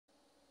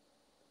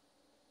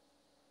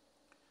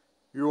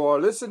You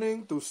are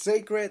listening to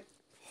Sacred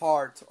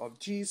Heart of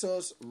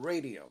Jesus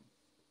Radio,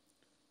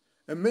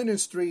 a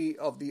ministry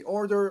of the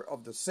Order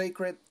of the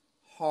Sacred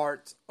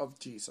Heart of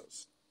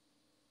Jesus.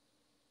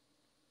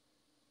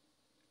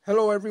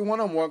 Hello everyone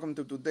and welcome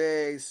to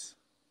today's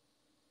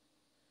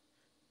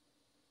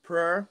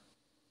prayer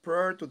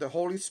to the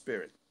Holy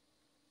Spirit.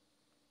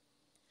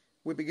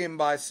 We begin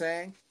by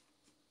saying,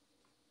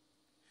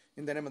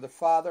 in the name of the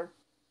Father,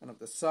 and of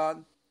the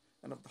Son,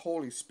 and of the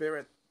Holy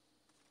Spirit.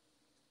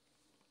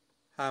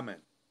 Amen.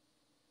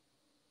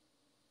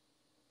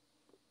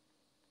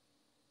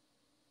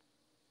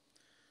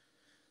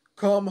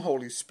 Come,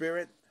 Holy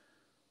Spirit,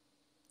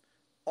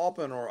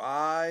 open our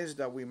eyes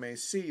that we may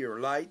see your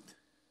light.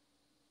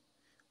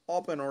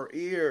 Open our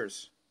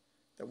ears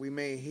that we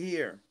may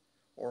hear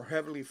our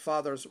Heavenly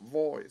Father's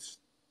voice.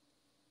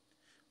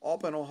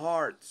 Open our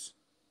hearts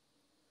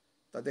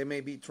that they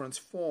may be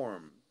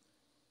transformed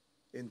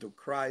into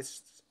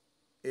Christ's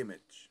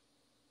image.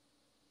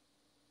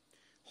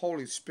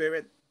 Holy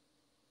Spirit,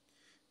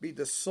 be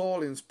the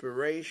sole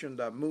inspiration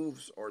that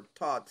moves our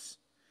thoughts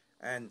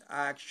and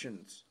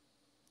actions.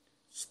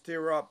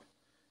 Stir up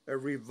a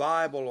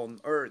revival on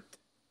earth,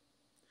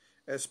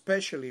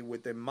 especially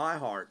within my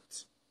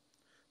heart.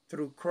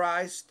 Through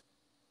Christ,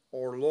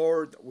 our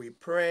Lord, we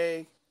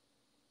pray.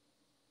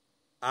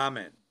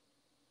 Amen.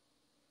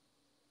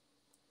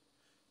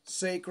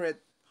 Sacred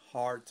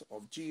Heart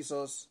of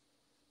Jesus,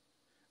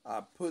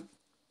 I put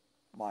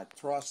my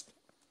trust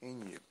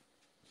in you.